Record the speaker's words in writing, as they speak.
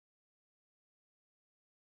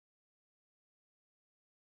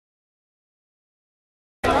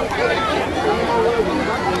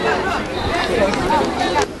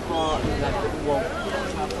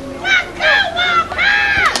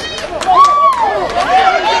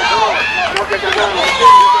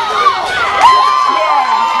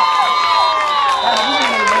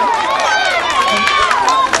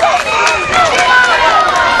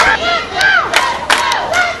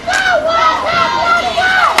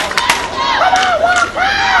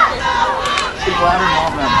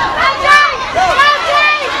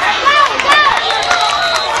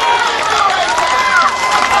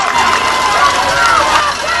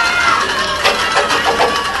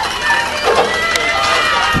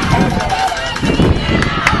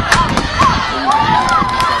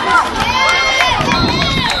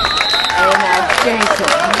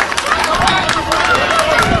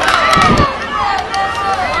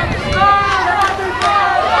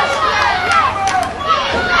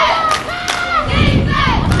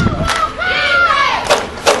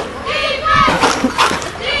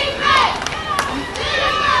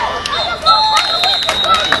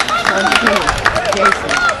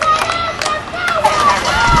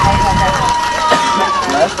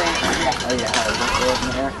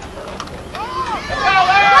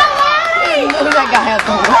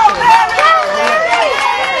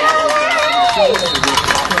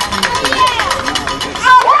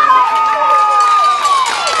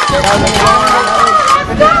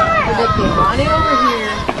Ronnie over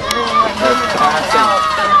here.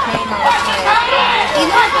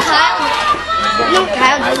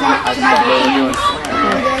 Kyle did that to my baby.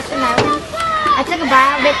 I took a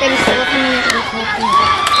bite of it, then he stole from me and it was hoping.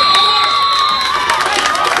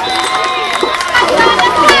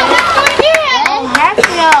 Oh, heck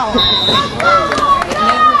no. It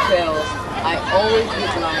never fails. I always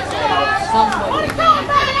get the wrong side of it. Someone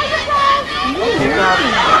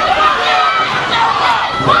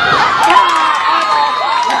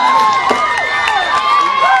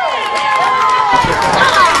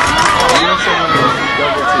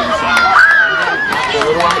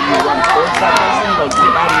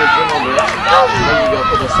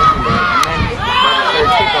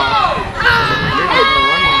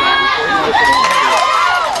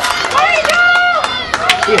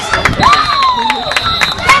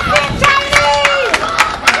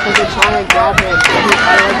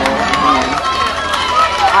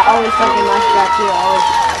I always fucking like that too. I always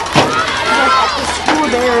like at the school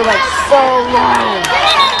they were like so long.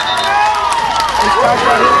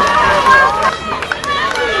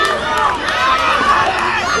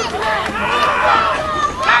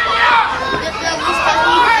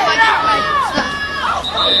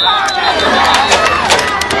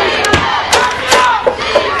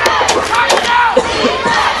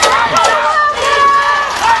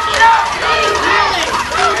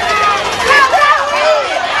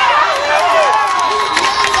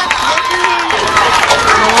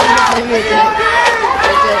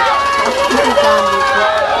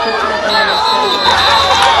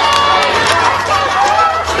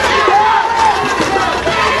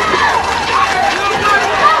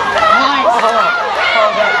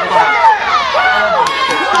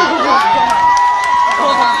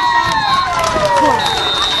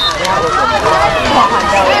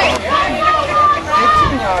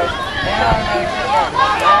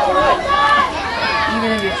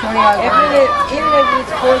 Even if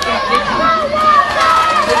it's 4th and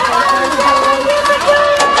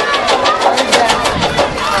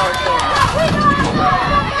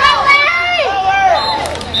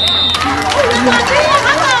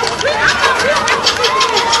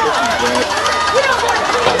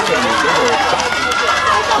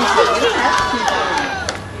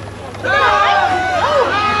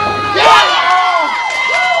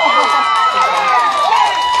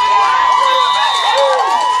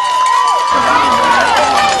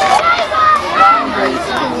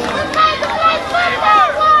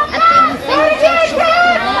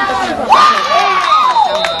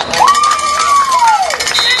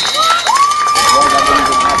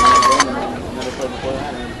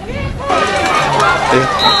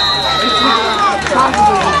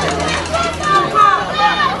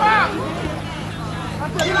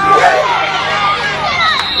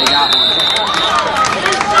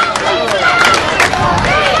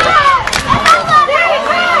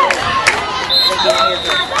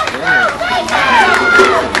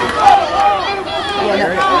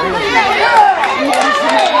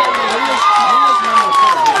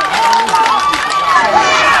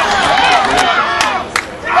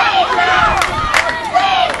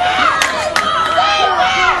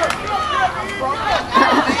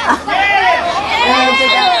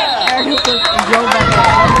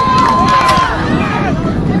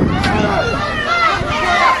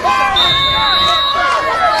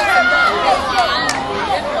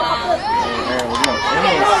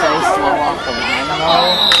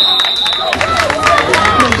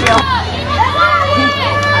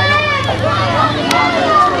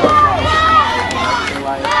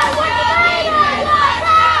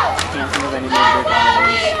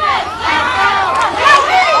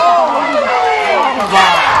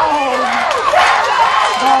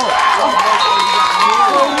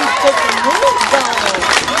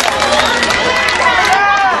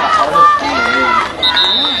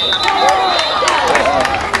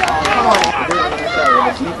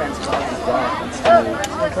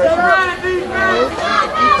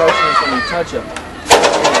 'Cause when you touch them, in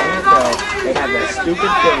the NFL, they have that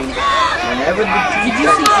stupid thing. Whenever the did you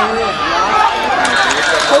see Ariel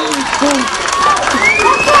holy shit!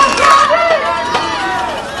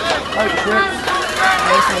 Oh, Chris.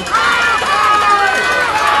 Mason.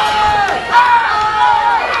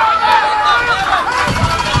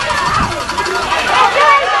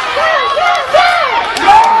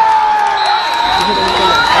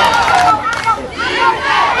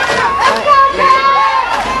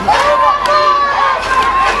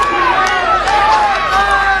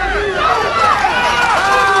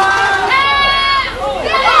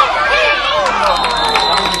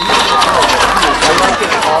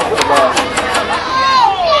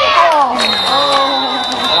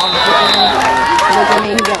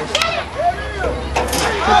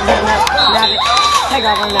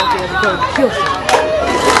 go kill someone.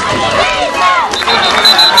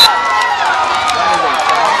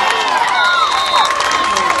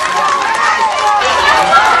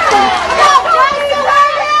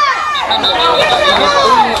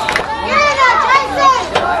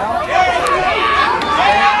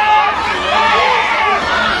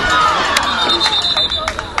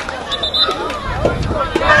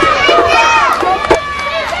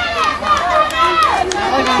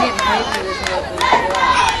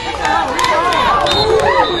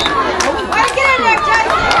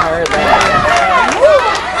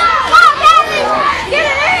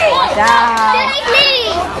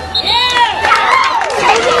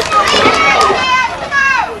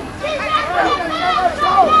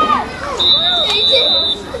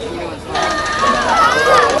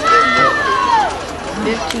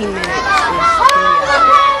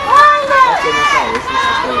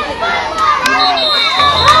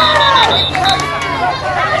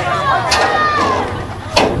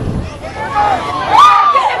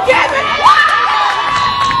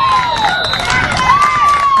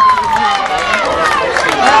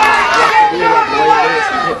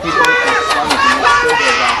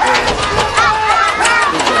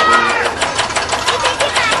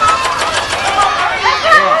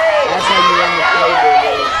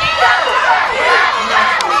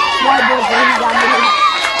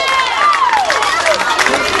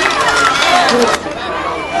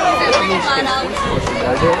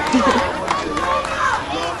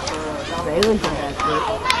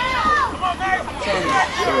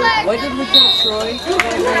 What did we tell Troy?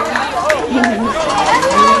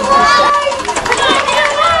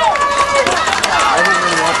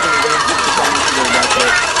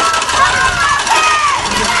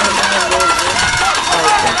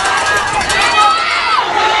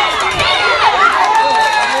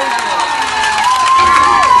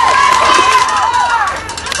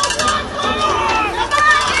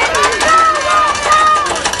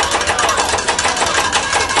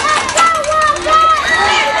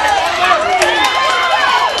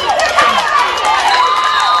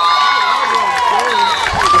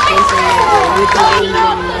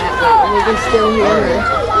 Still here.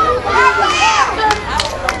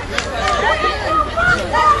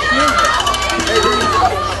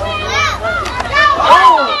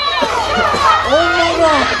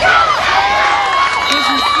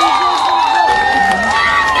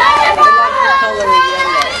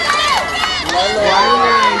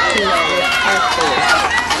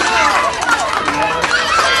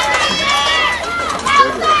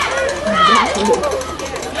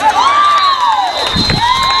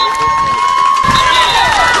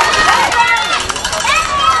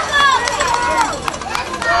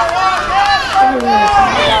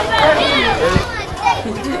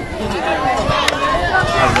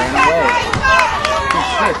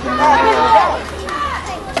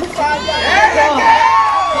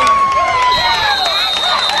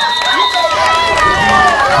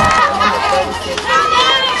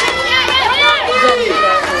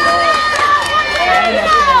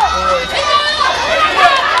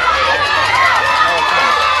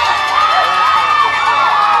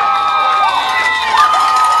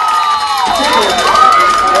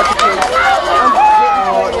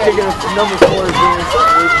 Number 4 is doing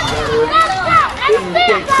better.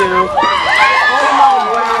 Kick 2. Oh my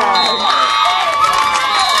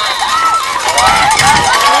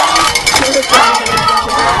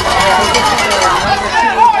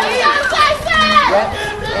God.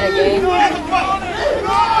 In a game.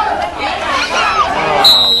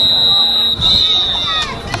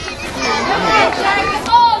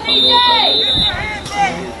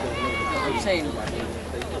 I'm saying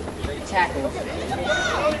tackles.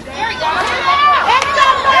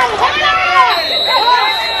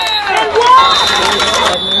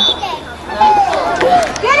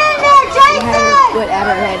 Get in there, Jason! She had her foot at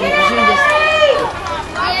her head and she just...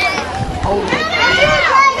 Oh my God.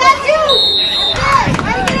 That's you! Get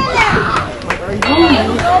in there!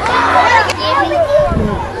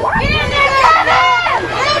 Get in there, Kevin!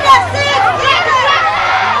 Leave us, Steve!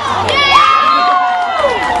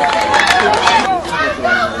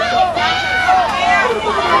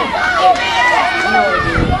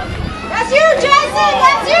 That's you, Jason!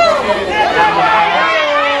 That's you!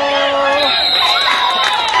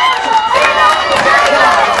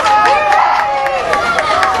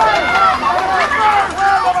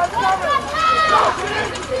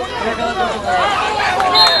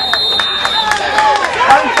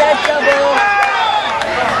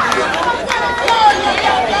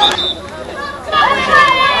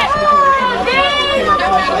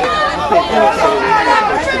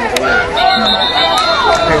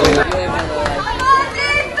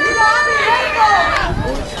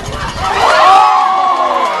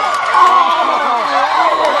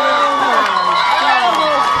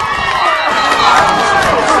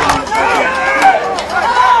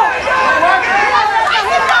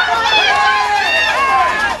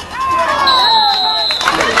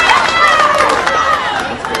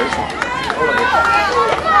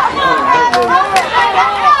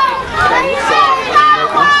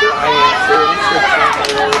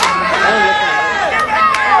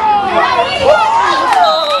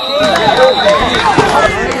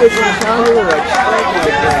 listen, Sean. They were like straight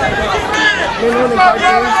like that. You know the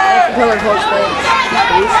cartoons? That's the color Hulk's face.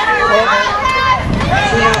 Please? Hulk?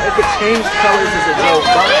 So now, if it changed colors as it goes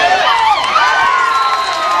by.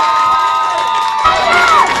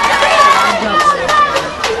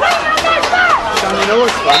 Sean, you know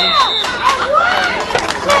what's funny?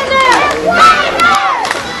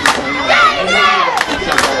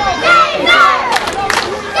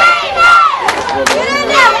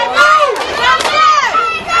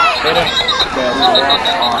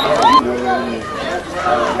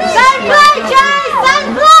 Sun play, Jerry! Sun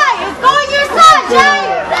play! It's going your son, Jerry!